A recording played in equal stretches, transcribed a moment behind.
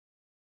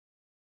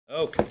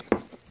Okay,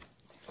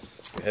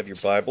 you have your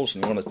Bibles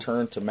and you want to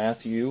turn to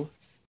Matthew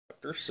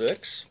chapter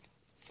 6.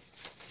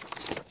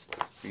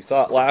 You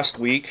thought last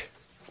week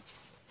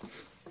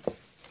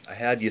I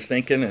had you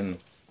thinking and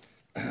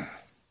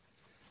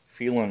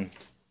feeling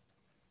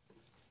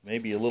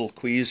maybe a little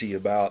queasy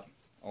about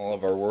all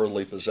of our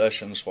worldly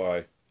possessions.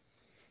 Why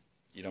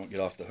you don't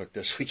get off the hook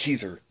this week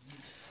either.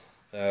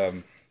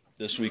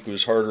 This week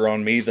was harder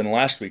on me than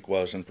last week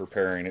was in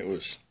preparing. It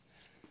was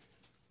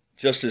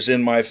just as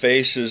in my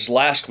face as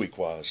last week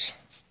was.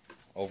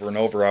 Over and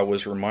over I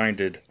was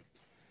reminded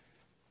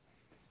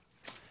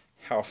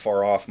how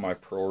far off my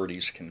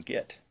priorities can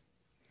get.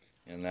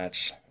 And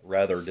that's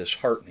rather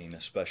disheartening,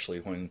 especially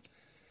when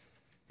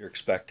you're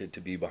expected to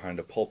be behind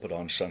a pulpit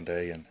on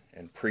Sunday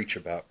and preach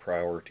about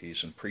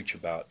priorities and preach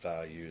about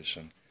values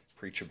and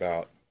preach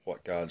about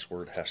what God's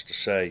Word has to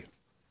say.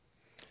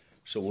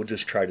 So we'll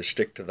just try to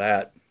stick to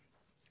that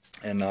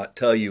and not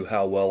tell you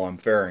how well I'm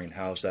faring.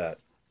 How's that?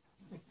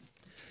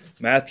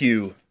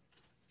 Matthew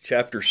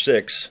chapter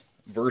 6,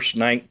 verse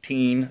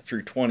 19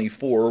 through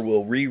 24,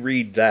 we'll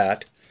reread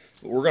that.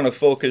 But we're going to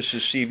focus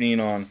this evening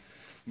on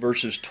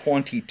verses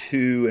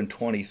 22 and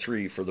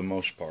 23 for the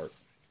most part.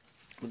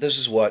 But this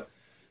is what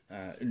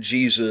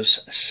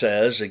Jesus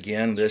says.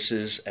 Again, this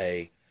is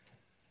a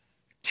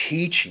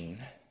teaching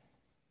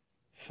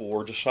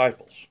for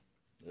disciples.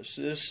 This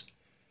is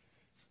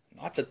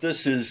not that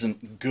this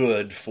isn't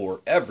good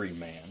for every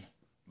man,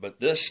 but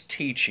this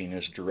teaching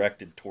is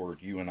directed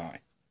toward you and I,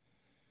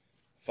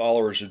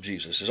 followers of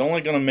Jesus. It's only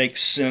going to make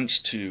sense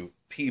to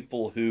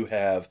people who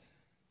have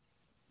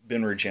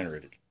been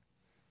regenerated.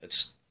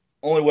 It's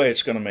the only way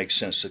it's going to make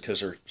sense, because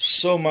there's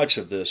so much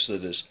of this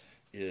that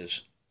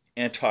is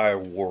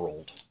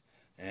anti-world,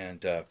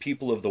 and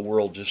people of the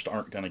world just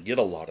aren't going to get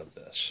a lot of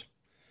this.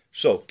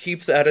 So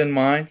keep that in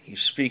mind.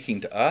 He's speaking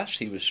to us.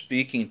 He was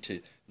speaking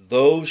to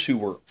those who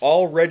were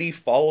already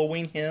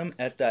following him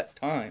at that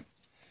time.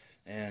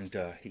 And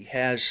he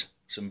has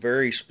some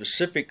very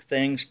specific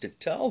things to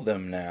tell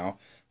them now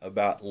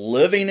about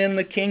living in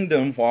the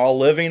kingdom while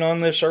living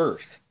on this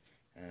earth,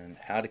 and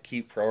how to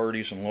keep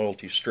priorities and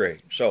loyalty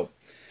straight. So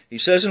he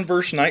says in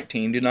verse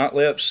 19, "Do not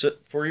lay up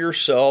for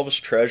yourselves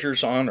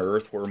treasures on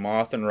earth, where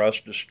moth and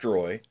rust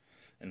destroy,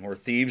 and where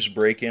thieves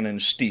break in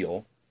and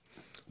steal.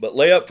 But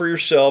lay up for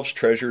yourselves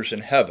treasures in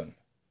heaven,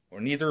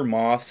 where neither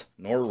moth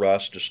nor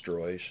rust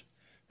destroys,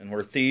 and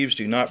where thieves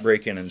do not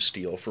break in and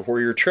steal. For where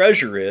your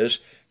treasure is,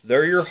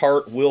 there your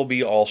heart will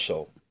be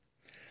also.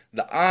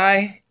 The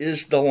eye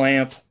is the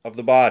lamp of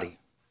the body.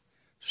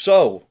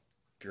 So,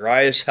 if your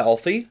eye is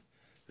healthy,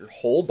 your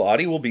whole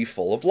body will be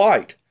full of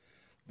light.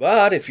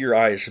 But if your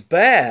eye is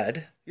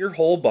bad, your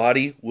whole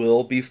body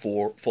will be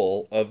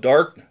full of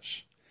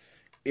darkness.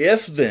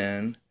 If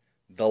then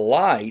the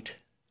light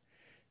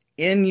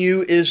in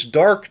you is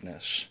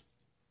darkness,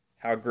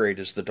 how great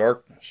is the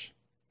darkness?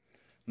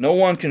 No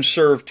one can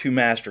serve two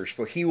masters,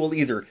 for he will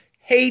either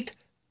hate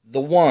the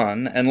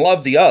one and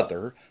love the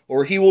other,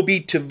 or he will be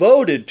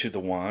devoted to the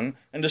one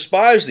and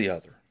despise the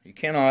other. You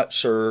cannot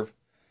serve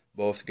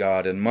both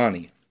God and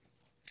money."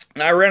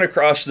 And I ran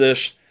across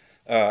this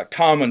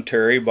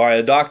commentary by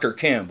a Dr.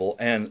 Campbell,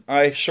 and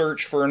I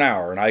searched for an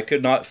hour, and I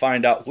could not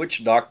find out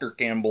which Dr.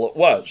 Campbell it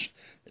was.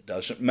 It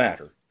doesn't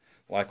matter.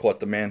 Like what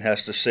the man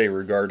has to say,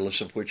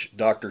 regardless of which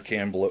Dr.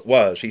 Campbell it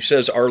was. He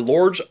says, "Our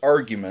Lord's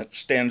argument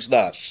stands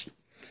thus.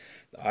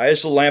 The eye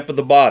is the lamp of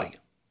the body.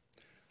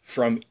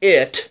 From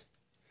it,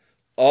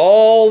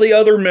 all the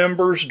other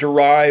members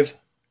derive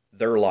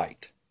their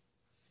light.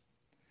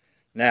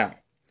 Now,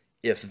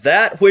 if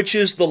that which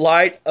is the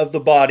light of the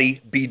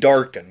body be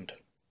darkened,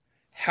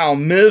 how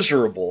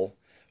miserable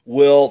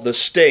will the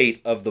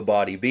state of the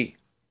body be?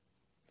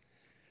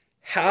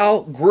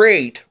 How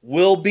great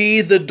will be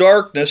the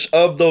darkness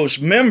of those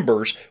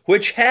members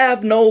which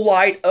have no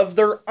light of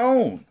their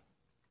own,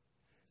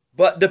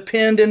 but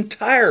depend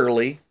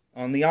entirely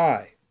on the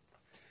eye.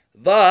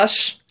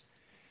 Thus,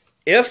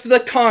 if the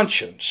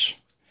conscience,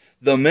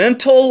 the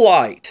mental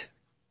light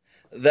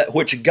that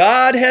which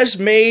God has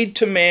made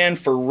to man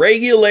for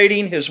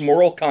regulating his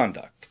moral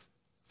conduct,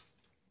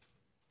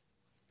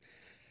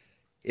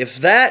 if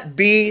that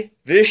be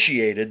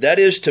vitiated, that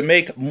is, to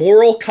make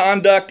moral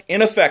conduct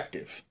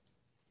ineffective,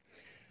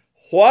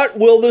 what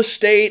will the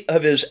state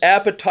of his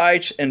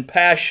appetites and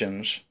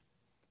passions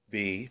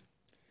be,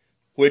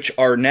 which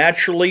are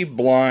naturally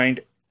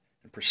blind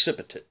and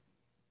precipitate?"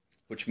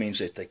 Which means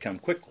that they come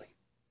quickly.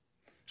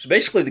 So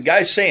basically the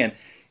guy's saying,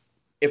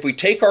 if we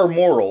take our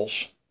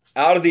morals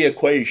out of the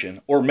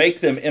equation or make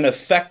them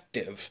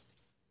ineffective,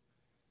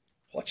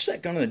 what's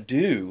that going to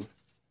do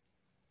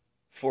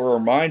for our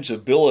mind's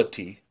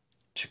ability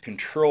to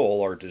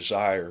control our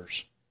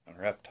desires and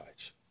our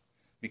appetites?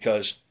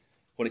 Because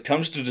when it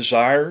comes to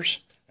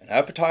desires and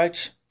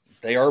appetites,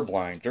 they are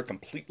blind. They're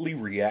completely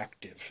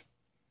reactive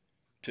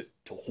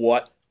to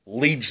what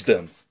leads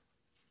them.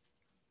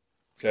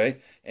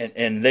 Okay?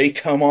 And they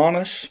come on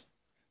us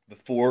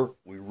before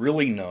we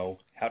really know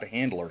how to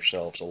handle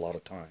ourselves a lot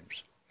of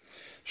times.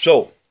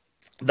 So,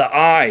 the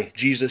eye,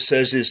 Jesus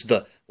says, is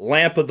the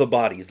lamp of the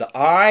body. The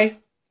eye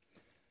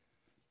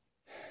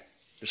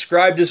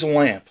described as a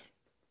lamp.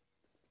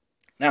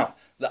 Now,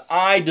 the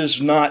eye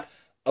does not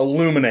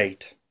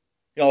illuminate.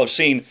 You all have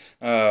seen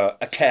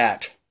a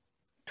cat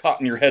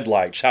caught in your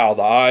headlights, how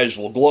the eyes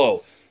will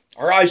glow.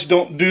 Our eyes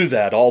don't do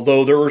that,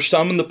 although there were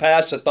some in the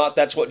past that thought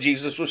that's what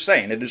Jesus was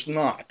saying. It is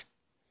not.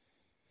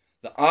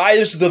 The eye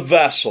is the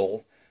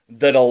vessel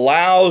that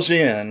allows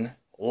in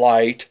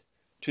light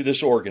to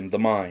this organ, the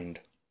mind.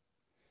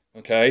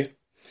 Okay?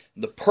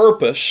 The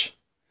purpose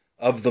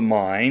of the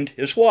mind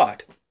is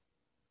what?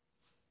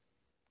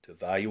 To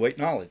evaluate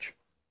knowledge.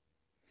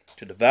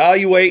 To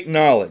evaluate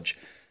knowledge.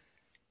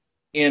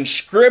 In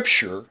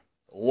Scripture,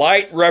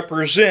 light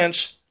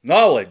represents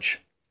knowledge.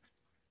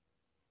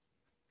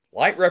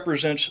 Light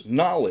represents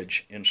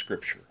knowledge in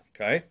Scripture.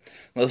 Okay?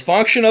 Now, the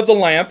function of the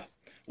lamp,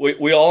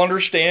 we all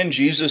understand.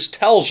 Jesus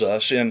tells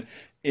us in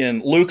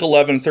Luke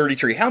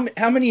 11:33.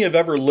 How many have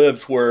ever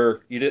lived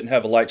where you didn't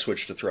have a light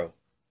switch to throw,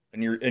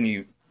 and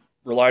you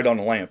relied on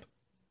a lamp?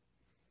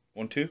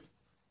 1, 2,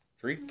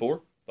 3,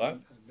 4, 5.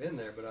 I've been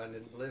there, but I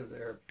didn't live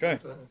there. Okay.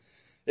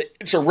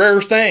 It's a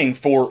rare thing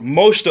for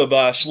most of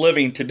us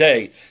living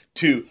today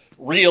to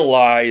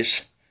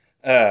realize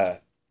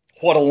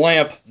what a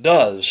lamp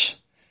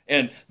does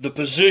and the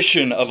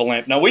position of a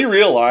lamp. Now, we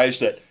realize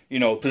that,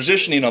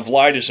 positioning of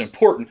light is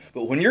important,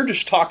 but when you're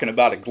just talking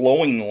about a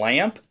glowing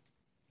lamp,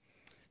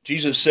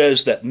 Jesus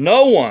says that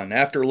no one,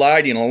 after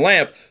lighting a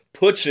lamp,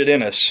 puts it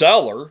in a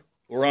cellar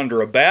or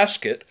under a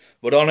basket,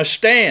 but on a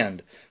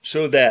stand,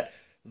 so that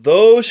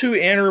those who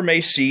enter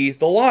may see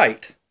the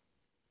light.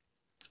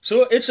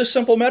 So it's a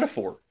simple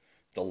metaphor.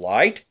 The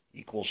light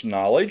equals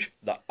knowledge.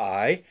 The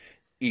eye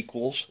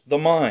equals the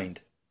mind.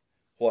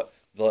 What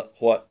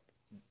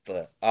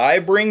the eye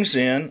brings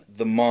in,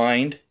 the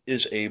mind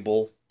is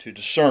able to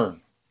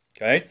discern.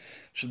 Okay?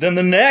 So then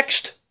the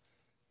next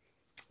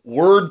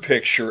word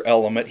picture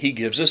element he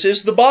gives us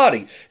is the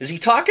body. Is he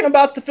talking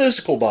about the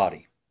physical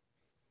body?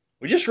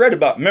 We just read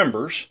about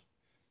members.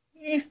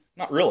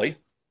 Not really.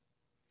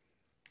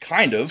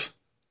 Kind of.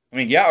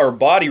 Our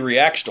body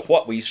reacts to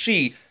what we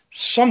see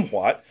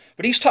somewhat,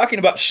 but he's talking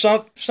about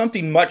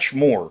something much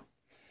more.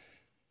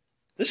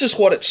 This is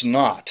what it's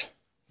not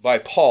by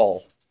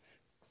Paul,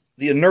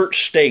 the inert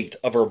state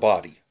of our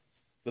body.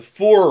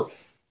 Before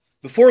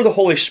the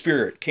Holy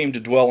Spirit came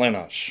to dwell in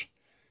us.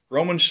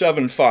 Romans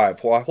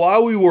 7:5.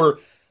 While we were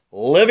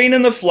living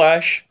in the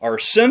flesh, our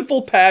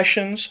sinful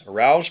passions,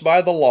 aroused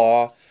by the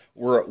law,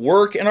 were at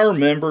work in our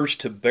members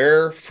to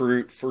bear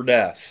fruit for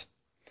death.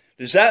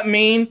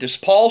 Does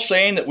Paul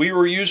saying that we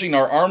were using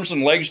our arms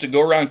and legs to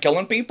go around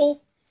killing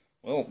people?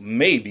 Well,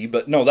 maybe,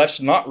 but no, that's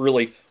not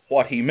really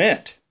what he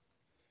meant.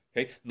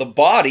 Okay? The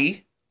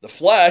body, the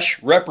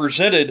flesh,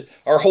 represented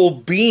our whole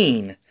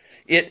being.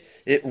 It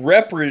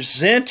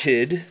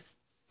represented,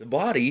 the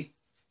body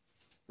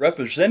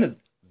represented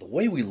the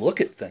way we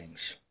look at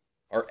things,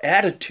 our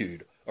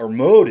attitude, our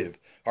motive,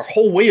 our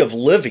whole way of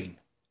living.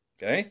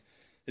 Okay?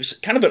 There's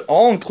kind of an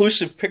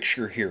all-inclusive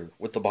picture here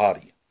with the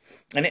body.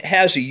 And it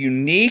has a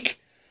unique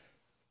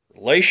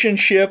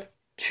relationship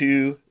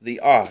to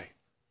the eye.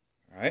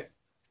 All right?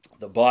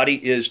 The body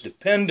is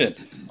dependent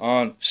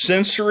on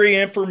sensory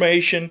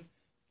information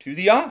to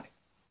the eye.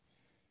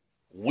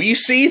 We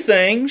see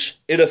things.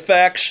 It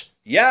affects,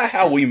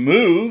 how we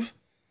move,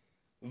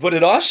 but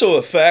it also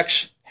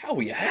affects how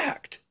we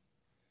act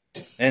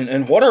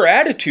and what our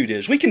attitude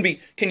is.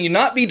 Can you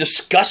not be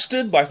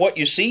disgusted by what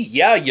you see?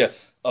 Yeah, you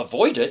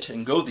avoid it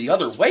and go the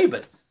other way,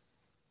 but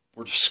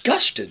we're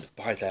disgusted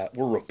by that.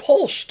 We're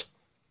repulsed,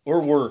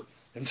 or we're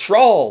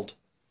enthralled.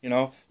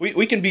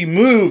 We can be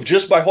moved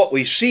just by what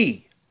we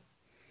see.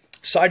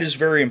 Sight is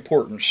very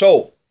important.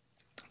 So,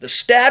 the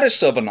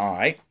status of an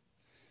eye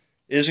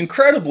is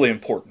incredibly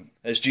important,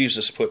 as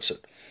Jesus puts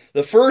it.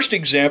 The first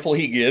example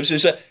he gives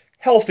is a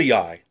healthy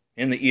eye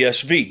in the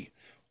ESV,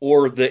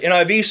 or the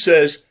NIV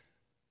says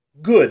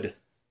good.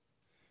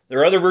 There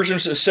are other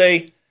versions that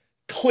say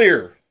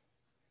clear,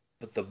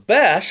 but the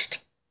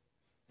best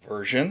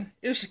version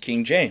is the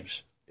King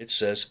James. It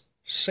says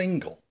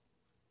single.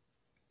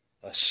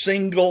 A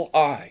single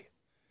eye.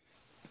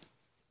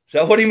 Is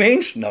that what he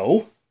means?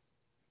 No.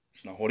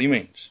 It's not what he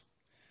means.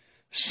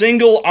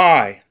 Single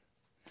eye.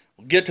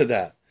 We'll get to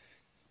that.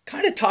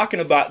 Kind of talking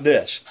about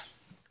this.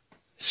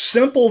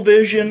 Simple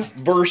vision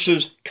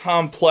versus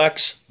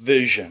complex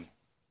vision.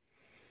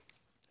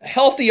 A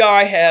healthy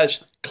eye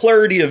has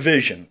clarity of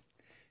vision.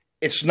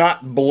 It's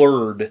not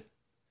blurred.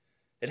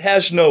 It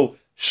has no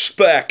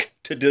speck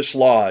to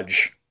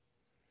dislodge.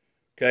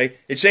 Okay?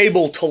 It's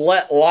able to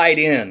let light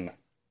in.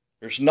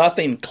 There's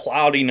nothing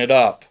clouding it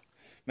up.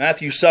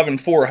 Matthew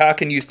 7:4, how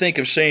can you think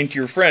of saying to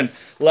your friend,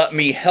 let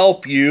me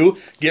help you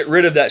get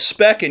rid of that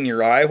speck in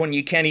your eye when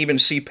you can't even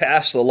see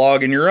past the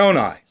log in your own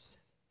eye?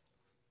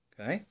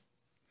 Okay?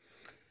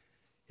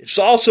 It's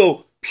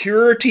also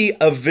purity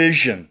of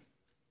vision.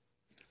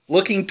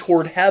 Looking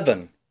toward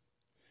heaven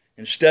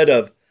instead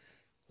of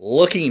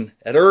looking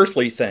at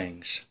earthly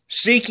things.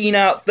 Seeking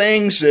out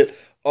things that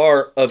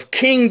are of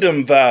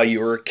kingdom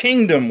value or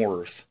kingdom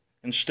worth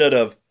instead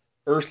of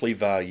earthly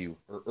value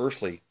or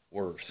earthly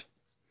worth.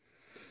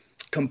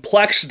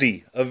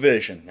 Complexity of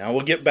vision. Now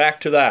we'll get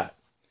back to that.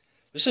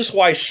 This is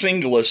why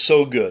single is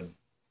so good.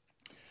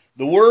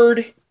 The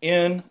word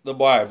in the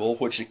Bible,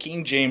 which the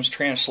King James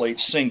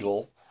translates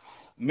single,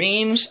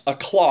 means a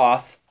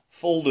cloth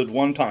folded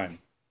one time.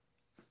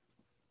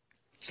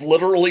 It's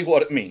literally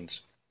what it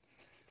means.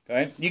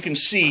 Okay? You can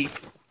see,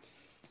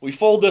 we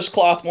fold this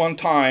cloth one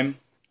time,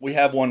 we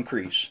have one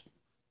crease.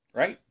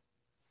 Right?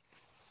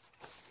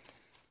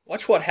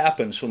 Watch what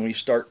happens when we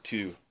start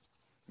to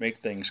make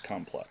things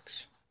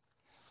complex.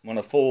 I'm going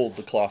to fold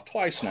the cloth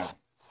twice now.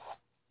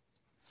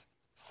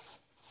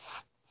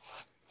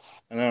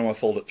 And then I'm going to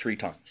fold it 3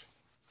 times.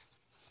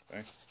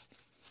 Okay?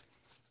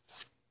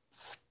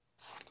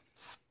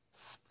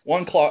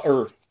 One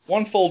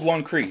fold,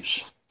 one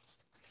crease.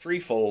 3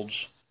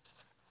 folds.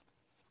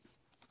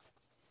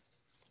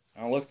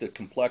 Now look at the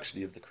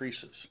complexity of the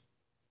creases.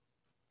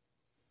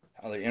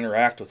 How they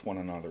interact with one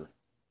another.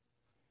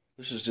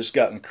 This has just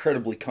got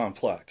incredibly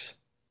complex.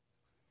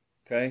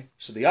 Okay?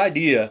 So the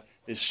idea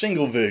is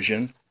single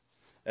vision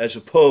as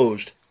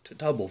opposed to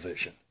double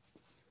vision.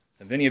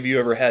 Have any of you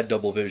ever had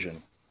double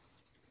vision?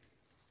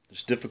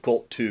 It's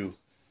difficult to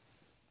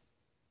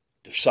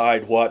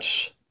decide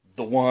what's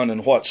the one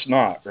and what's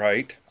not,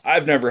 right?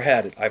 I've never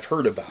had it. I've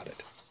heard about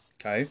it.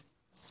 Okay?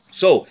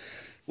 So,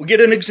 we get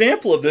an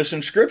example of this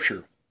in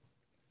Scripture.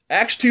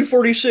 Acts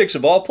 2:46,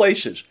 of all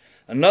places.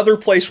 Another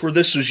place where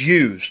this is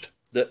used.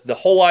 The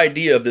whole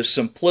idea of this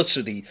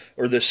simplicity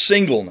or this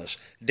singleness.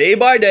 Day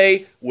by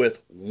day,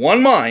 with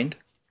one mind.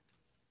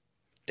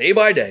 Day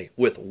by day,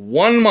 with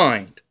one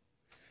mind.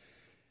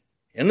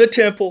 In the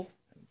temple,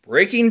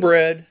 breaking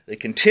bread, they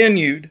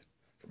continued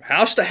from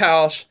house to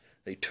house.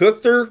 They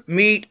took their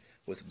meat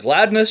with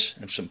gladness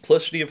and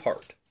simplicity of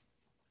heart.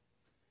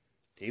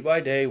 Day by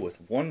day,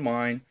 with one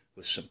mind,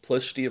 with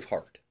simplicity of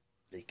heart.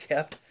 They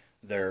kept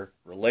their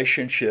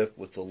relationship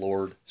with the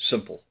Lord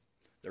simple.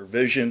 Their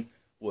vision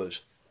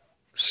was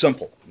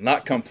simple,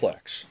 not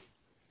complex.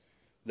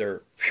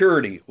 Their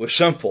purity was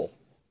simple,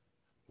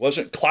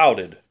 wasn't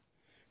clouded.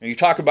 And you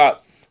talk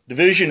about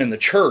division in the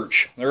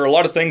church. There are a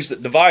lot of things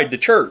that divide the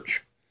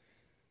church.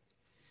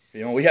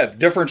 You know, we have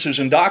differences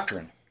in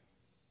doctrine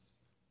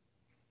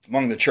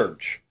among the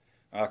church.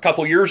 A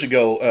couple years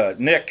ago,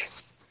 Nick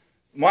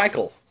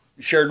Michael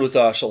shared with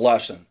us a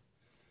lesson,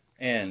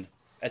 and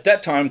at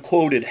that time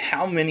quoted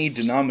how many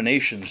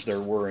denominations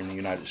there were in the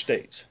United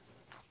States.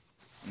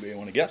 Anybody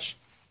want to guess?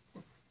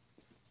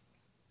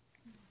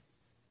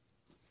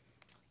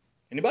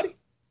 Anybody?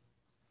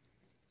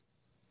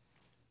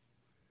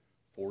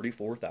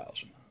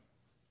 44,000.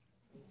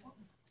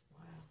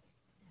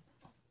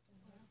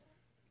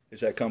 Is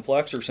that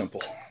complex or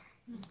simple?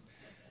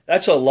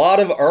 That's a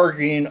lot of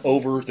arguing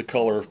over the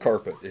color of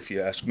carpet, if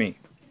you ask me.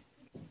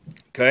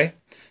 Okay?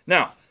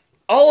 Now,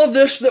 all of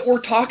this that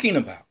we're talking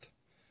about,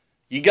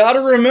 you got to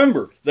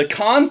remember the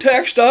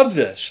context of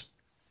this.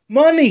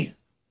 Money.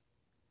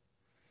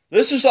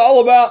 This is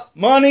all about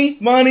money,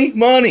 money,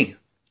 money.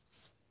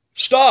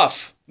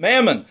 Stuff,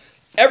 mammon.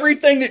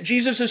 Everything that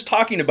Jesus is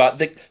talking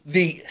about,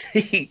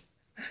 the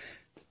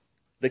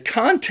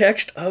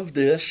context of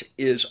this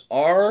is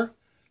our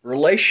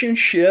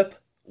relationship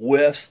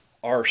with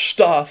our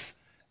stuff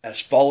as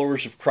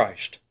followers of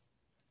Christ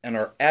and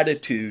our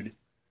attitude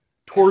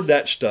toward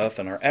that stuff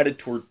and our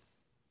attitude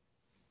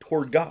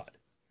toward God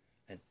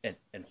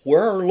and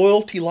where our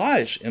loyalty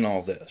lies in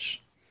all this.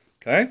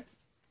 Okay?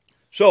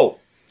 So,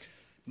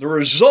 the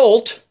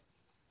result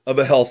of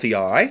a healthy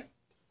eye,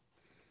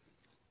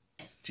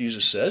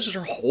 Jesus says, is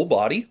our whole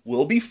body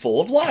will be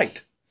full of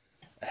light.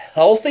 A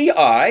healthy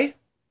eye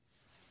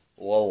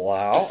will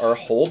allow our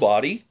whole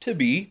body to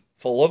be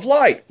full of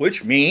light,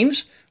 which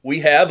means we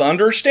have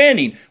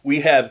understanding.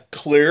 We have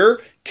clear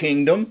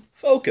kingdom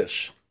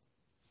focus.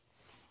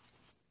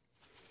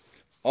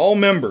 All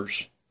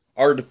members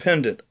are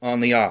dependent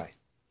on the eye.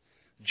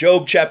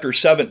 Job chapter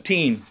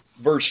 17,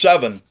 verse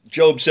 7,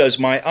 Job says,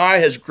 "My eye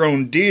has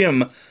grown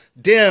dim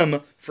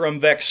from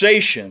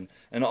vexation,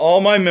 and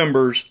all my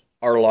members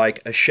are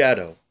like a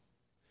shadow."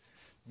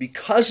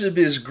 Because of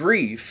his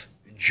grief,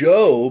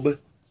 Job's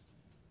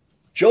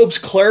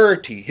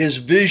clarity, his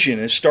vision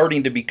is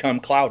starting to become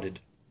clouded.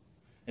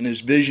 And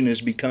his vision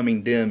is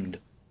becoming dimmed.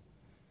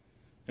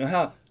 You know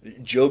how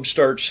Job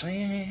starts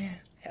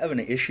having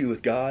an issue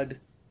with God?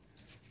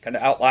 Kind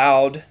of out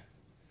loud.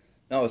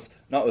 Not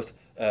with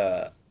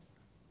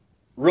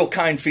real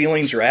kind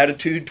feelings or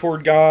attitude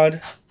toward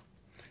God.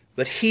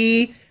 But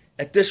he,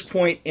 at this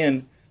point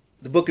in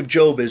the book of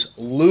Job, is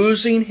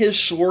losing his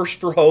source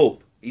for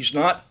hope. He's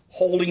not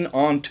holding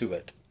on to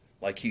it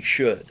like he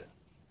should.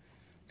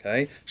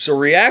 Okay? So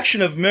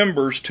reaction of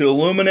members to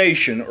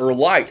illumination or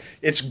light,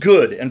 it's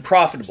good and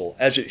profitable,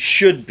 as it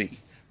should be.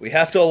 We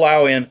have to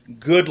allow in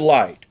good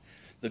light.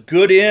 The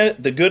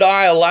good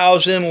eye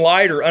allows in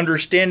light or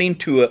understanding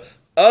to a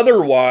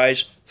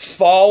otherwise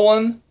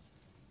fallen,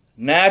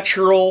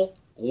 natural,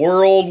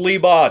 worldly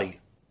body.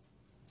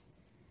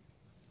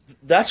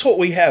 That's what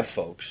we have,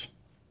 folks.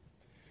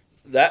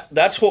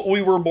 That's what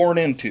we were born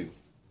into.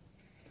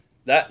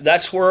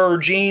 That's where our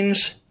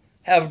genes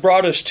have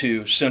brought us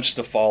to since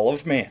the fall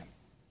of man.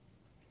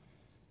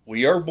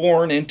 We are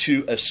born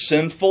into a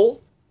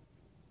sinful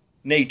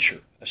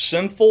nature, a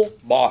sinful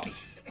body.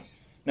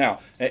 Now,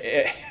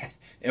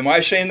 am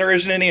I saying there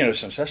isn't any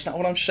innocence? That's not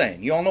what I'm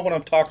saying. You all know what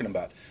I'm talking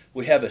about.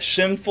 We have a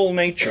sinful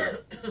nature,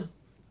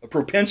 a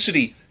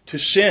propensity to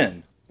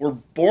sin. We're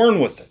born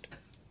with it.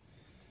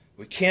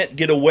 We can't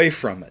get away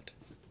from it.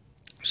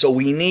 So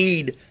we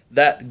need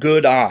that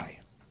good eye.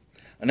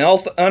 An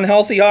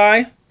unhealthy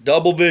eye,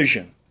 double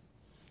vision.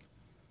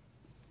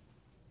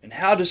 And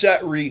how does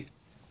that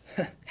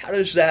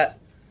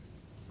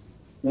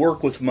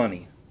work with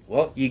money?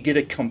 Well, you get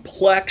a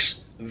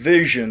complex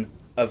vision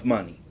of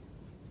money.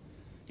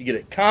 You get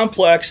a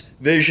complex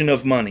vision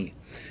of money.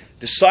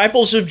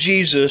 Disciples of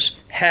Jesus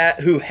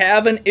who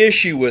have an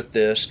issue with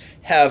this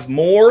have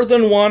more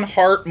than one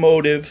heart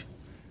motive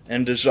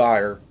and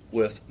desire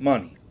with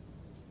money.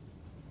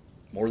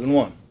 More than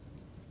one.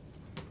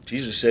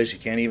 Jesus says you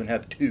can't even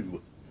have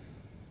two.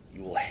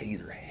 You will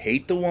either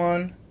hate the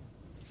one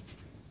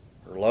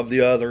or love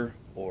the other,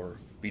 or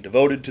be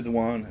devoted to the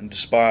one and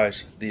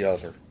despise the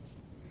other.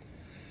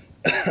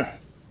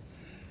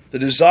 The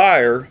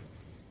desire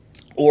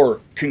or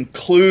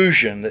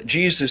conclusion that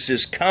Jesus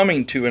is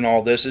coming to in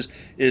all this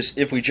is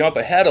if we jump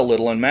ahead a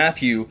little in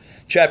Matthew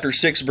chapter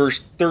 6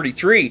 verse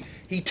 33,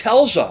 he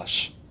tells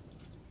us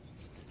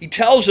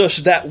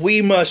that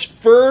we must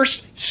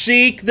first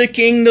seek the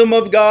kingdom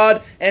of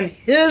God and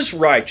His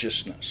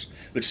righteousness.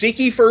 But seek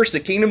ye first the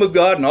kingdom of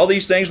God, and all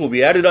these things will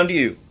be added unto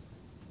you.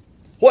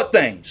 What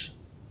things?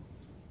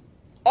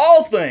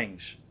 All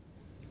things.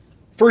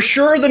 For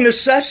sure the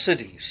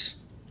necessities.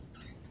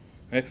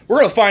 We're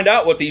going to find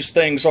out what these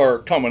things are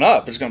coming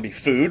up. It's going to be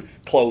food,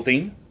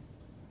 clothing,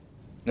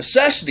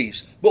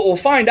 necessities. But we'll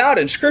find out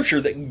in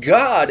Scripture that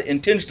God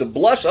intends to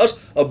bless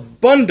us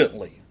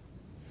abundantly.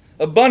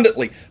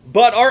 Abundantly.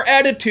 But our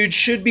attitude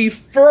should be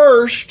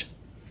first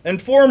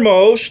and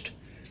foremost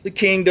the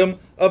kingdom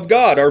of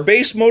God. Our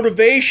base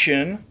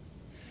motivation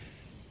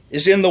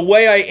is in the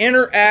way I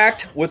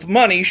interact with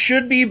money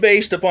should be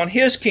based upon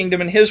His kingdom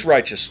and His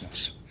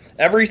righteousness.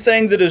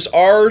 Everything that is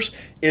ours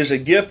is a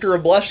gift or a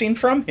blessing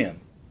from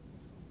Him.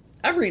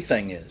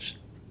 Everything is.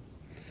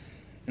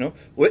 You know,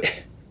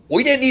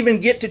 we didn't even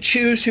get to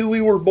choose who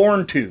we were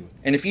born to.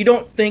 And if you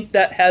don't think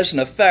that has an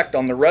effect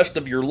on the rest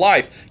of your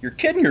life, you're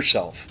kidding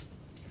yourself.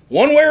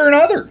 One way or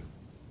another.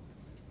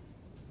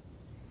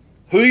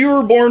 Who you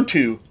were born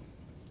to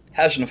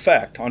has an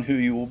effect on who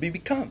you will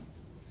become.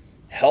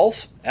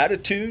 Health,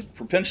 attitude,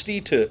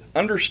 propensity to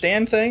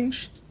understand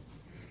things.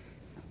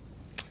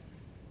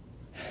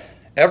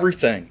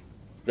 Everything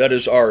that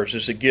is ours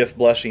is a gift,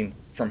 blessing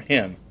from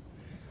Him.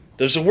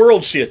 Does the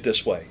world see it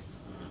this way?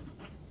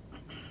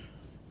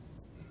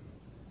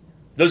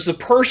 Does the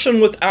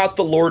person without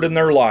the Lord in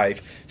their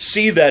life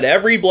see that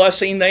every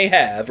blessing they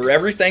have or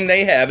everything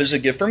they have is a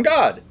gift from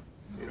God?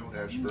 They don't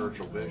have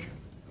spiritual vision.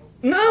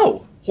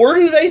 No. Where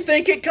do they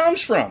think it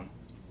comes from?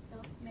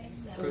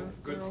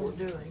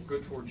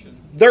 Good fortune.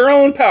 Their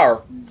own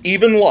power,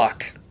 even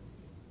luck.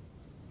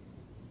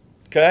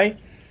 Okay?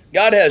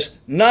 God has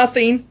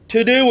nothing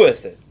to do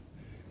with it.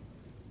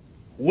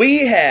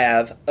 We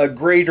have a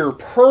greater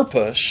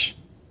purpose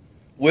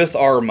with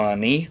our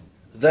money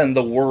than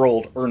the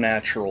world or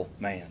natural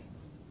man.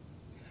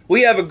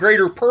 We have a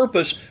greater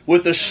purpose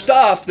with the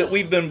stuff that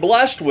we've been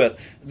blessed with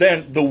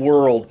than the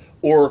world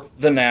or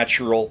the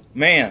natural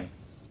man.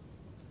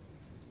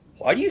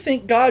 Why do you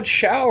think God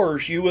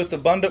showers you with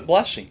abundant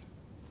blessing?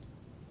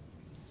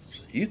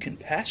 So you can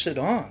pass it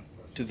on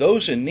to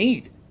those in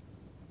need.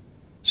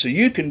 So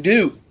you can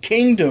do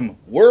kingdom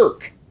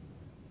work.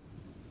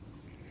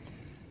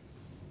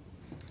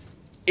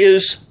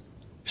 Is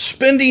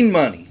spending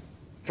money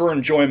for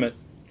enjoyment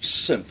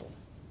sinful?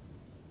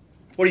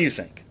 What do you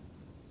think?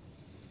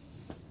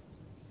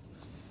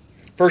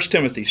 1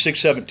 Timothy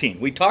 6:17.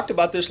 We talked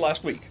about this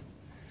last week.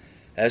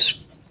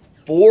 As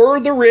for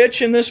the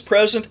rich in this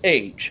present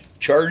age,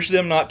 charge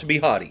them not to be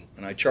haughty.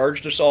 And I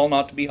charged us all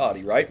not to be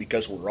haughty, right?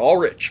 Because we're all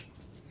rich.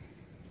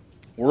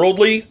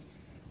 Worldly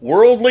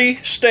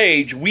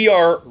stage, we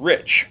are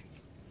rich.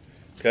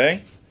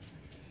 Okay?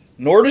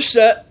 Nor to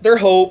set their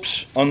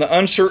hopes on the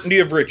uncertainty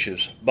of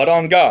riches, but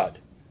on God,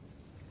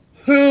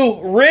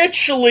 who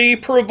richly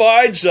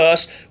provides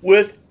us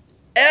with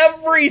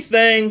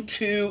everything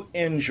to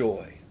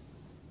enjoy.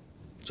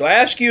 So I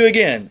ask you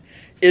again,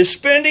 is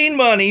spending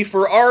money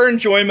for our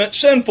enjoyment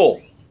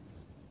sinful?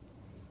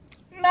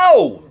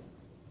 No.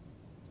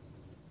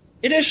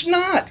 It is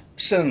not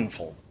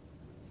sinful.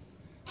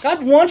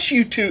 God wants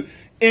you to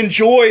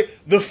enjoy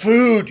the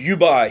food you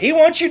buy. He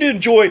wants you to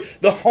enjoy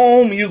the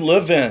home you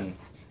live in.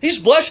 He's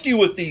blessed you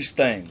with these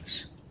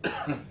things.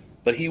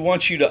 But He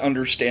wants you to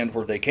understand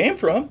where they came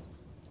from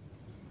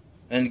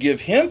and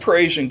give Him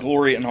praise and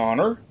glory and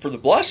honor for the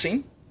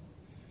blessing.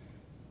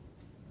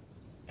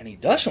 And He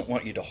doesn't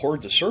want you to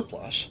hoard the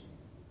surplus.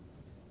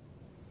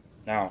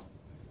 Now,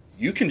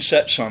 you can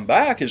set some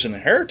back as an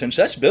inheritance.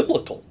 That's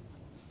biblical.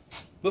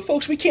 But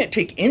folks, we can't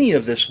take any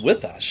of this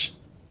with us.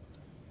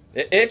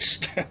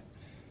 It's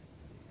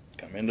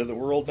going come into the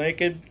world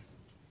naked,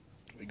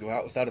 we go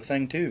out without a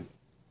thing too.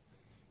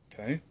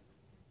 Okay?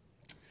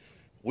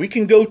 We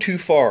can go too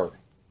far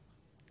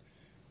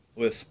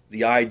with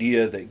the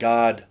idea that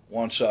God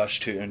wants us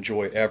to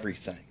enjoy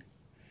everything.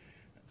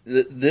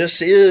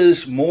 This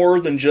is more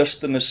than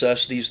just the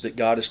necessities that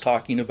God is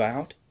talking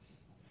about.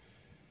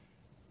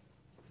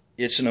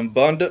 It's an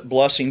abundant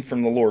blessing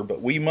from the Lord,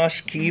 but we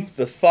must keep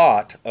the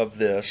thought of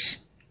this,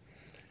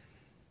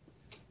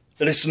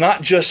 that it's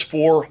not just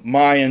for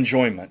my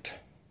enjoyment,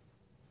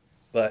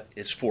 but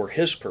it's for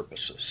His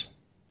purposes.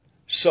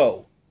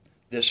 So,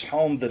 this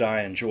home that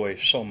I enjoy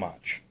so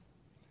much,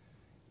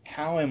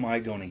 how am I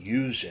going to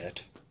use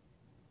it,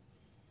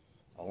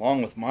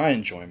 along with my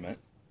enjoyment,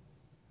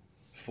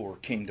 for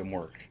kingdom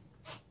work?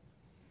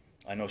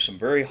 I know some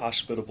very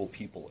hospitable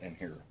people in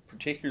here,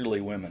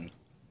 particularly women,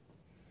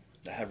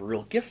 that have a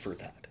real gift for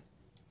that.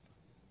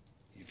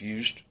 You've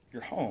used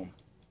your home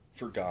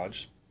for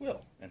God's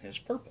will and His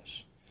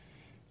purpose.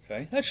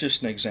 Okay, that's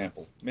just an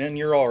example. Men,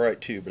 you're all right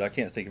too, but I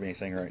can't think of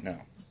anything right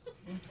now.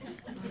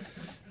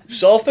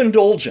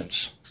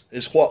 Self-indulgence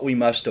is what we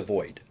must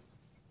avoid.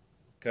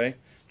 Okay,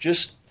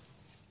 just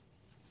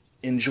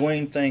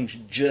enjoying things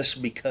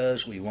just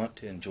because we want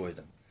to enjoy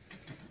them.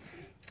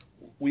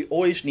 We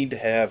always need to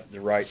have the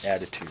right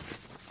attitude.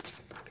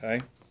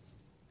 Okay?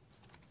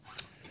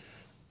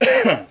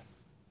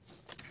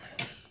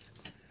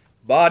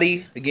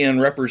 Body, again,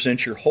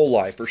 represents your whole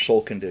life or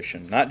soul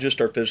condition, not just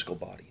our physical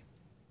body.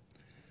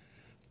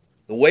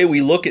 The way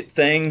we look at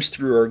things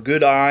through our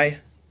good eye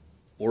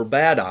or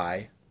bad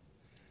eye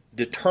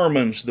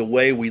determines the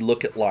way we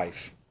look at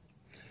life.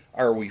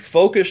 Are we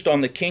focused on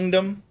the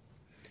kingdom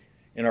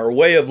in our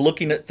way of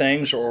looking at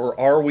things, or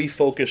are we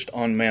focused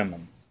on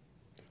mammon?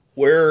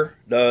 Where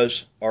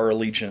does our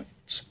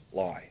allegiance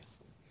lie?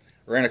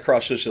 I ran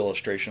across this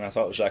illustration I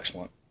thought was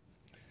excellent.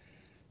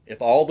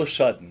 If all of a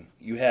sudden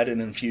you had an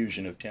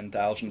infusion of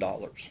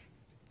 $10,000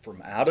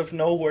 from out of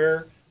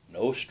nowhere,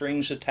 no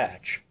strings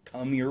attached,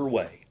 come your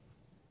way,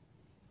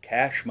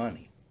 cash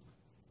money,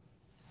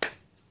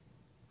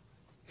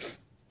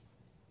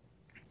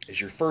 is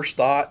your first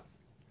thought,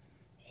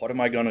 what am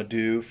I going to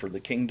do for the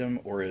kingdom?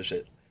 Or is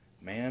it,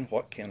 man,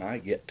 what can I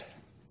get?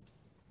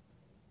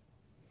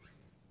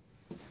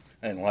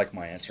 I didn't like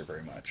my answer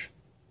very much.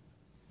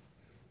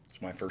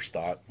 It's my first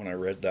thought when I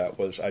read that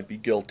was I'd be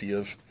guilty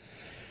of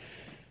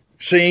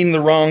seeing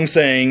the wrong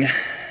thing,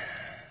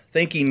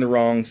 thinking the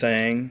wrong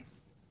thing.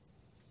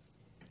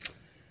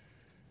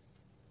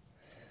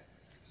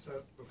 Is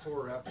that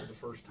before or after the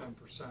first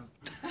 10%?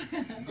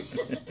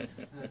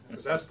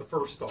 Because that's the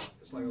first thought.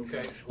 It's like,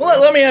 okay. Well,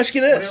 let me ask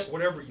you this.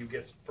 Whatever you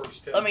get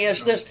first 10. Let me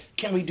ask this.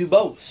 Can we do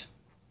both?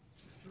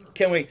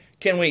 Can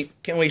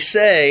we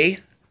say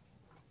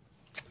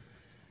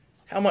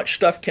how much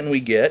stuff can we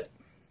get,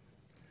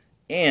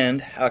 and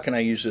how can I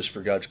use this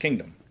for God's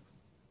kingdom?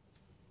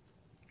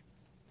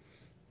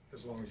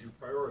 As long as you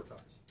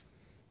prioritize.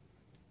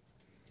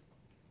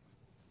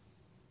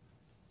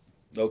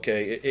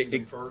 Okay.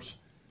 Kingdom first,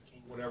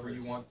 whatever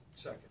you want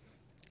second.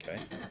 Okay.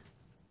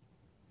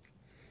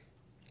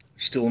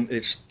 Still,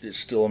 it's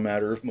still a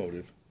matter of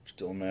motive.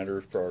 Still a matter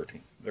of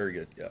priority. Very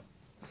good. Yeah.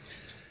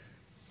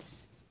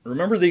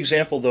 Remember the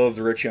example, though, of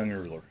the rich young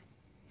ruler.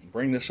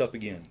 Bring this up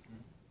again.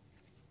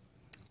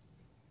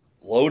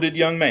 Loaded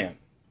young man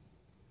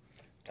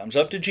comes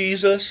up to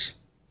Jesus.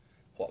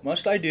 What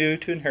must I do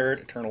to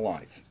inherit eternal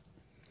life?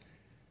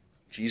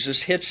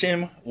 Jesus hits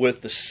him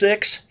with the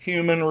 6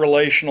 human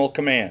relational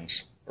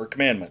commands or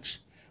commandments.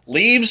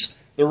 Leaves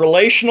the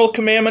relational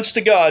commandments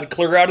to God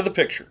clear out of the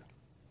picture.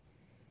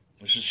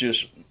 This is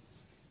just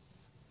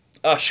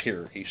us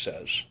here, he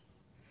says.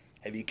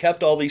 Have you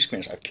kept all these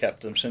commands? I've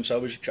kept them since I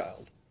was a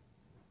child.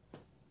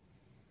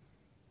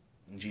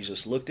 And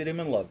Jesus looked at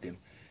him and loved him.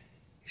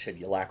 He said,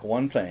 you lack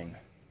one thing.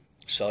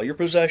 Sell your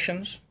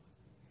possessions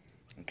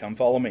and come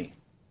follow me.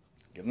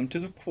 Give them to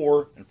the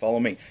poor and follow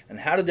me. And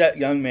how did that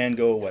young man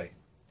go away?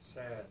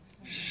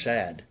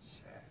 Sad.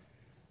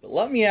 But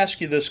let me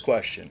ask you this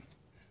question.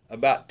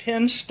 About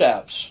 10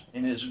 steps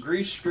in his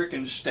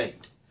grief-stricken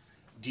state,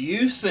 do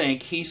you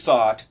think he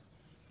thought,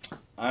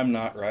 I'm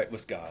not right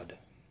with God?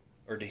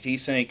 Or did he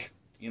think,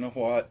 you know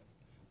what,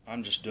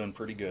 I'm just doing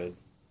pretty good.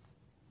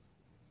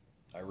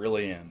 I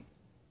really am.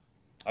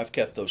 I've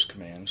kept those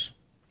commands.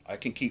 I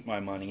can keep my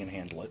money and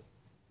handle it.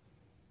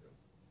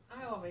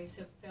 I always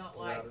have felt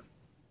like...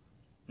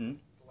 The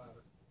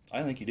latter.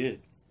 I think he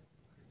did.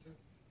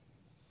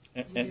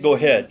 And go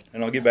ahead,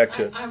 and I'll get back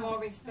to it. I've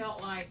always felt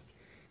like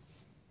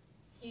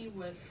he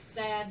was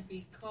sad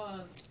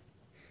because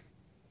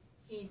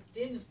he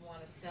didn't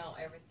want to sell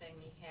everything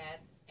he had,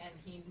 and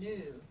he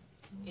knew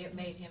it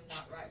made him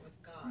not right with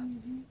God.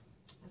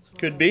 That's what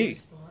Could I be.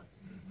 always thought.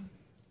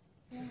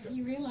 Yeah,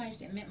 he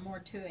realized it meant more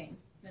to him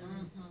than,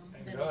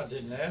 And than God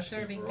didn't ask you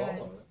serving for God.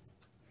 all of it.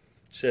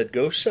 Said,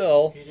 go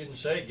sell. He didn't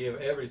say give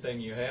everything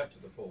you have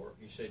to the poor.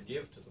 He said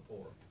give to the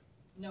poor.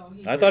 No,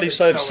 he I thought he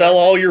said, sell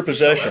all your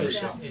possessions.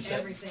 Sell He said-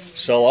 everything.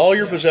 Sell all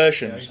your Yeah.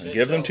 possessions Yeah, he and said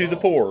give them to sell the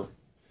all. poor.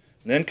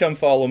 And then come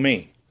follow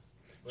me.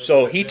 But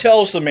So then- he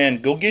tells the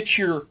man, go get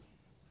your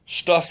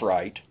stuff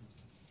right,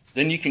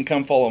 then you can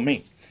come follow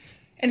me.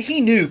 And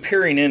he knew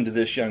peering into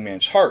this young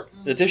man's heart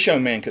that this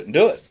young man couldn't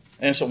do it.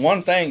 And it's the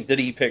one thing that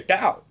he picked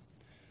out.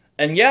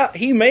 And yeah,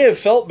 he may have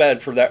felt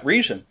bad for that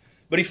reason.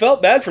 But he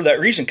felt bad for that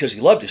reason because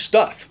he loved his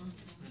stuff.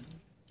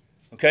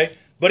 Okay?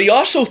 But he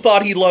also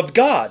thought he loved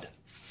God.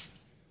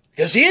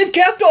 Because he had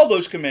kept all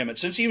those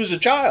commandments since he was a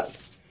child.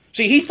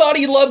 See, he thought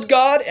he loved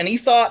God and he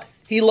thought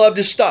he loved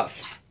his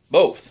stuff.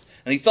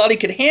 Both. And he thought he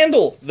could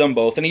handle them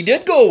both. And he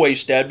did go away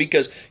sad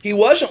because he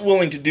wasn't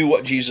willing to do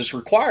what Jesus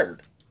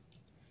required.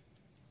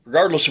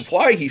 Regardless of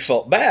why, he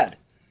felt bad.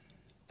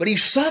 But he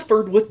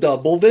suffered with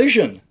double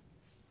vision.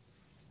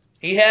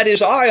 He had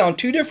his eye on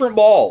two different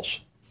balls.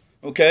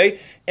 Okay?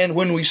 And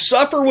when we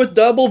suffer with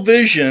double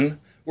vision,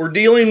 we're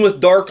dealing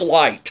with dark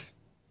light.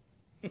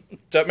 Does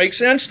that make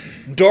sense?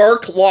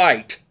 Dark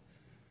light.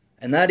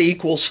 And that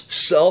equals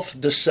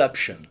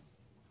self-deception.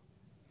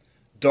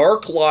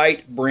 Dark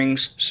light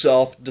brings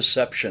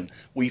self-deception.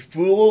 We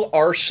fool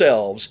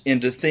ourselves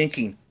into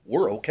thinking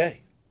we're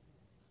okay.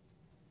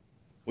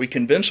 We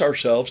convince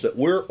ourselves that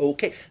we're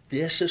okay.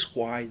 This is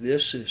why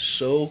this is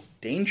so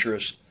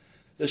dangerous.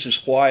 This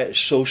is why it's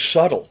so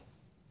subtle.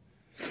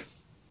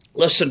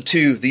 Listen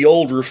to the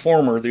old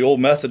reformer, the old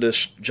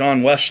Methodist,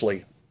 John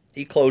Wesley.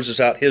 He closes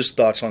out his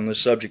thoughts on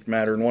this subject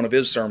matter in one of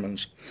his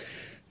sermons.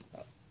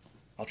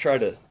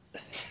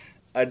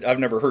 I've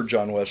never heard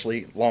John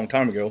Wesley, a long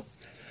time ago.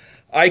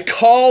 I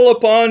call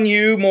upon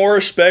you more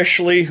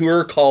especially who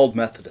are called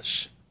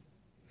Methodists.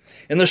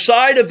 In the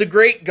sight of the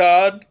great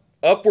God,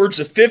 upwards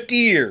of 50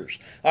 years,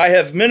 I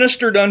have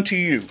ministered unto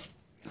you.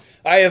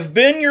 I have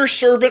been your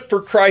servant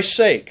for Christ's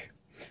sake.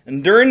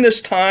 And during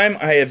this time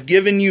I have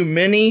given you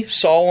many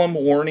solemn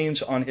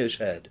warnings on his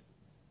head.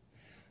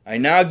 I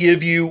now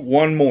give you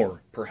one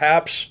more,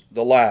 perhaps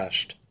the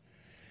last.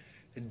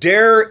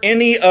 Dare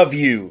any of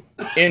you,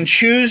 in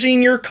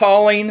choosing your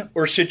calling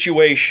or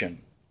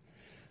situation,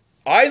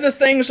 eye the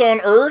things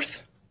on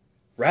earth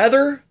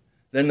rather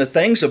than the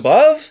things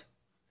above?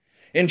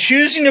 In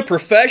choosing a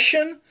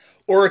profession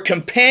or a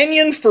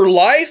companion for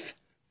life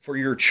for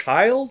your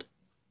child,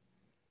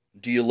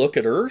 do you look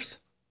at earth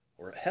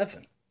or at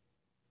heaven?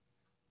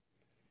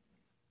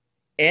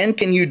 And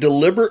can you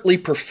deliberately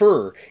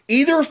prefer,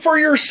 either for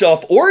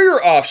yourself or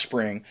your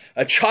offspring,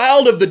 a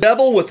child of the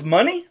devil with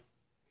money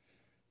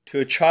to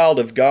a child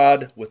of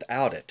God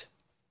without it?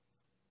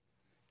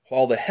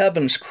 While the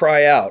heavens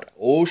cry out,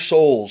 O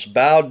souls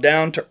bowed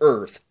down to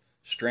earth,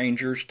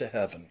 strangers to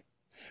heaven.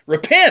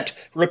 Repent!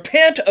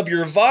 Repent of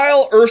your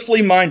vile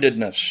earthly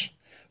mindedness.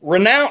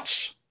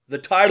 Renounce the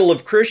title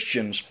of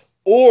Christians,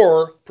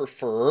 or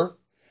prefer,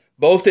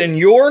 both in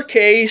your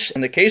case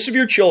and the case of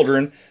your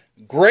children,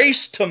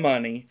 grace to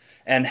money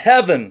and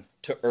heaven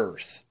to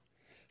earth.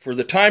 For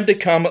the time to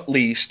come at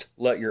least,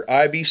 let your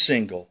eye be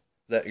single,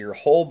 that your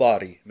whole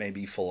body may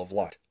be full of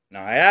light.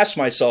 Now I asked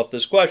myself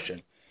this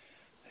question.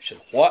 I said,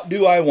 what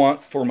do I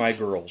want for my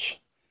girls?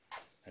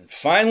 And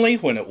finally,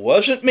 when it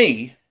wasn't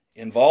me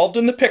involved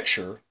in the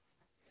picture,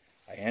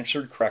 I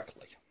answered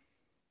correctly.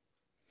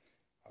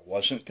 I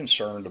wasn't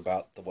concerned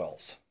about the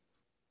wealth.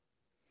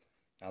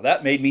 Now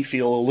that made me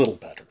feel a little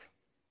better.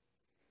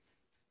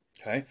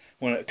 Okay?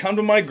 When it comes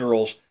to my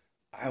girls,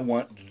 I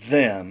want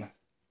them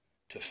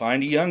to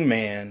find a young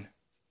man,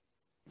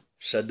 I've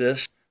said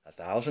this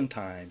 1,000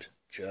 times,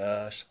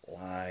 just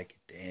like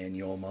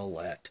Daniel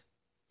Millette.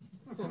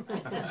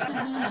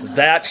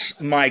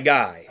 That's my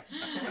guy.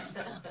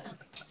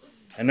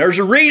 And there's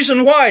a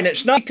reason why, and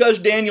it's not because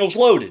Daniel's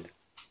loaded,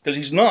 because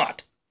he's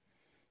not.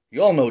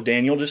 You all know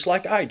Daniel just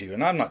like I do,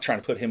 and I'm not trying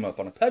to put him up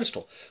on a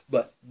pedestal,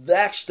 but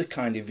that's the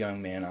kind of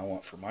young man I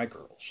want for my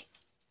girls.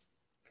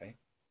 Okay?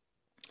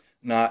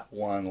 Not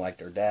one like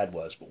their dad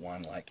was, but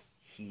one like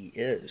he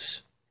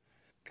is.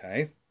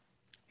 Okay?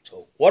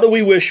 So what do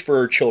we wish for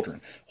our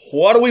children?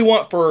 What do we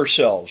want for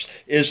ourselves?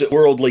 Is it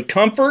worldly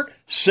comfort,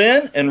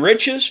 sin, and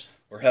riches,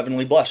 or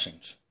heavenly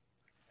blessings?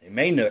 They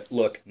may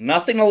look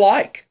nothing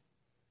alike,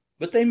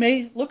 but they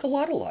may look a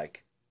lot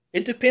alike.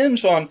 It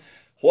depends on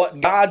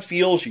what God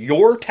feels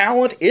your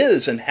talent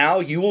is and how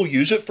you will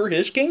use it for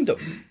his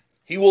kingdom.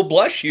 He will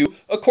bless you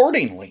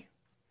accordingly.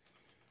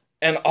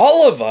 And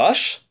all of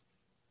us,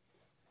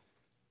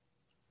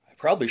 I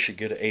probably should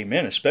get an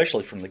amen,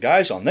 especially from the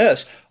guys on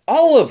this,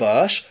 all of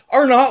us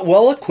are not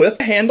well equipped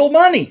to handle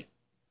money.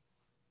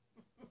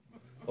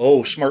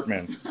 Oh, smart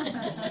men.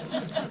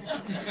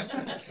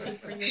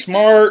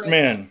 Smart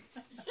men.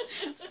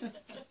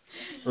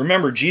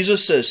 Remember,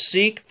 Jesus says,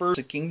 seek first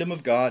the kingdom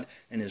of God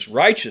and his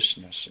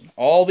righteousness, and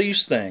all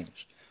these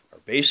things, our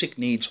basic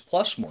needs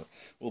plus more,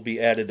 will be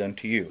added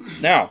unto you.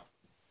 Now,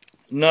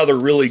 another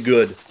really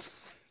good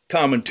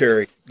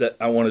commentary that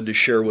I wanted to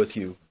share with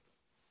you.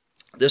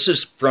 This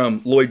is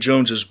from Lloyd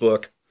Jones's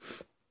book.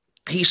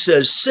 He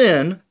says,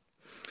 sin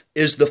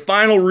is the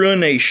final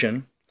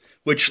ruination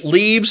which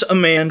leaves a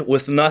man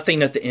with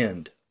nothing at the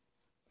end.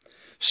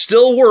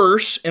 Still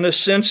worse, in a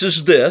sense,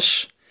 is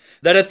this,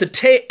 that at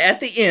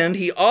the end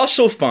he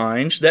also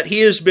finds that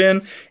he has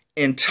been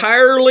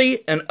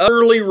entirely and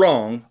utterly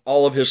wrong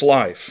all of his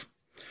life.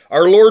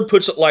 Our Lord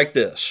puts it like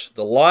this: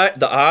 the light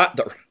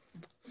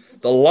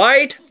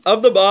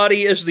of the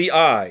body is the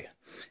eye.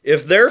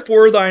 If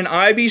therefore thine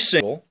eye be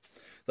single,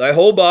 thy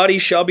whole body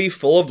shall be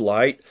full of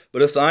light.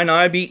 But if thine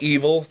eye be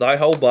evil, thy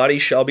whole body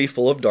shall be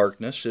full of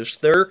darkness.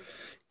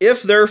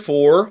 If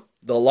therefore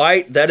the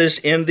light that is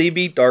in thee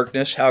be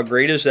darkness, how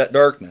great is that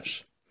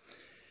darkness?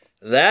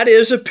 That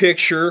is a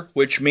picture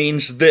which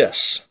means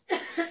this.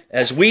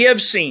 As we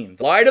have seen,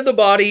 the light of the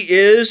body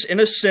is, in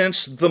a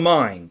sense, the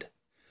mind,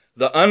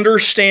 the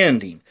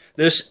understanding,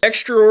 this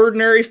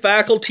extraordinary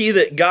faculty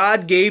that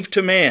God gave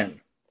to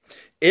man.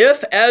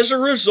 If, as a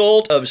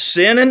result of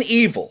sin and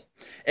evil,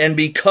 and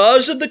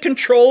because of the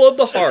control of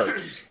the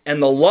heart,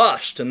 and the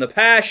lust, and the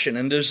passion,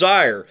 and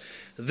desire,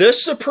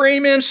 this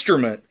supreme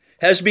instrument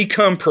has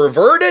become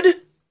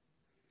perverted,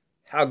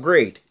 how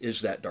great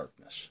is that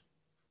darkness?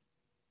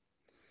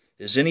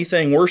 Is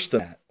anything worse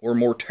than that, or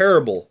more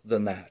terrible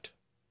than that?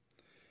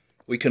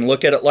 We can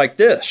look at it like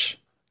this.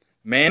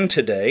 Man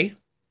today,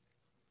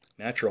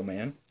 natural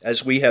man,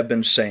 as we have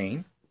been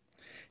saying,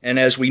 and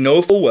as we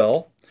know full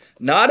well,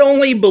 not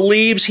only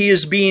believes he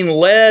is being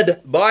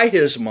led by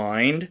his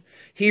mind,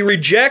 he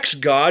rejects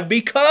God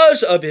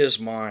because of his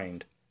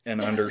mind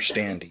and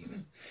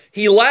understanding.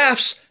 He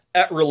laughs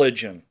at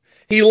religion.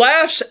 He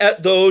laughs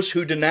at those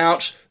who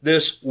denounce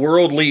this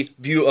worldly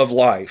view of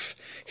life.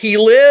 He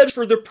lives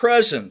for the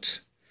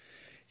present.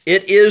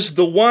 It is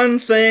the one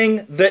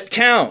thing that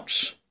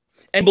counts,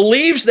 and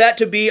believes that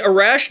to be a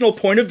rational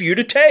point of view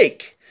to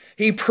take.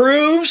 He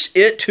proves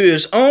it to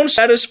his own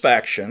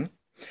satisfaction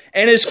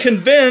and is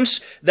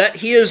convinced that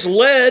he is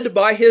led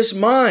by his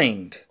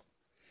mind.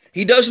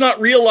 He does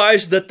not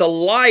realize that the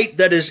light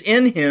that is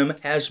in him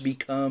has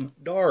become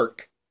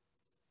dark.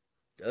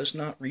 Does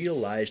not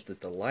realize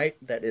that the light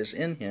that is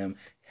in him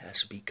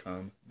has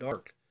become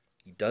dark.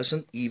 He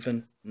doesn't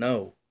even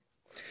know.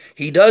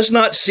 He does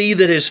not see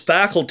that his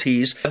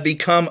faculties have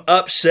become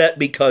upset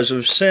because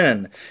of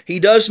sin. He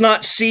does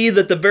not see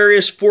that the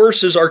various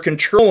forces are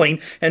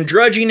controlling and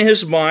drudging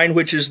his mind,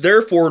 which is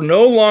therefore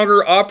no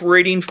longer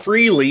operating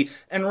freely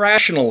and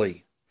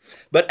rationally.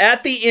 But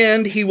at the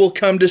end, he will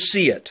come to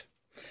see it.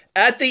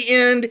 At the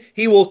end,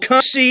 he will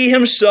come to see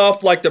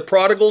himself like the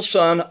prodigal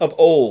son of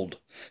old.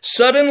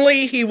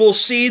 Suddenly, he will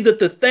see that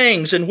the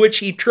things in which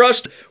he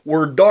trusted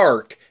were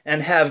dark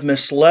and have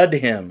misled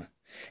him,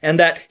 and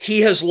that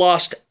he has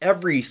lost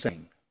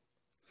everything.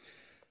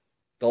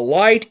 The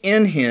light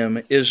in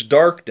him is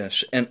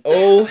darkness, and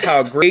oh,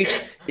 how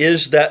great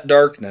is that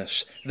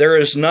darkness. There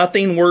is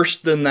nothing worse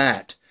than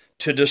that,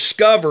 to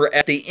discover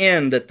at the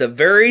end that the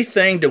very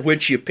thing to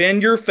which you pin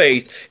your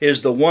faith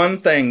is the one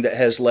thing that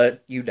has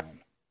let you down.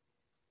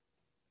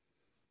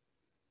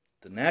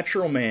 The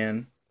natural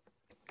man,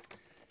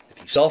 if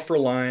he's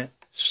self-reliant,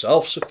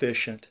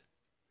 self-sufficient,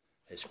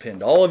 has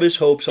pinned all of his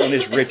hopes on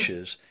his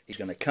riches, he's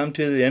going to come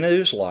to the end of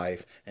his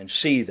life and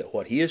see that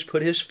what he has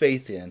put his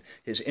faith in,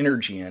 his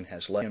energy in,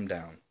 has let him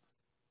down.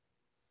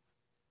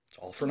 It's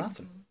all for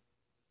nothing.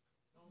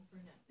 All for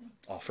nothing.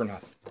 All for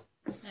nothing.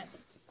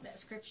 That's that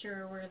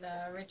scripture where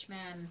the rich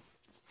man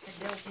had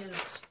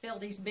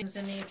built these buildings,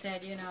 and he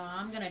said,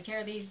 I'm going to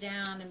tear these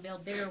down and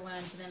build bigger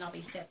ones, and then I'll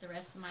be set the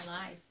rest of my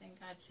life. And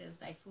God says,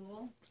 thy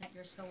fool, that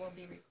your soul will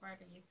be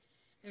required of you.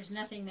 There's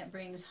nothing that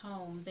brings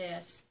home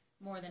this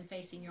more than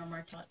facing your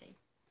mortality.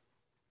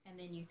 And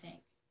then you think,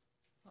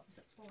 what was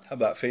it for? How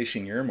about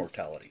facing your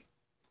immortality?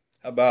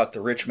 How about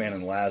the rich man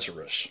and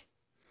Lazarus?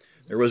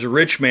 There was a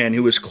rich man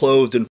who was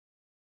clothed in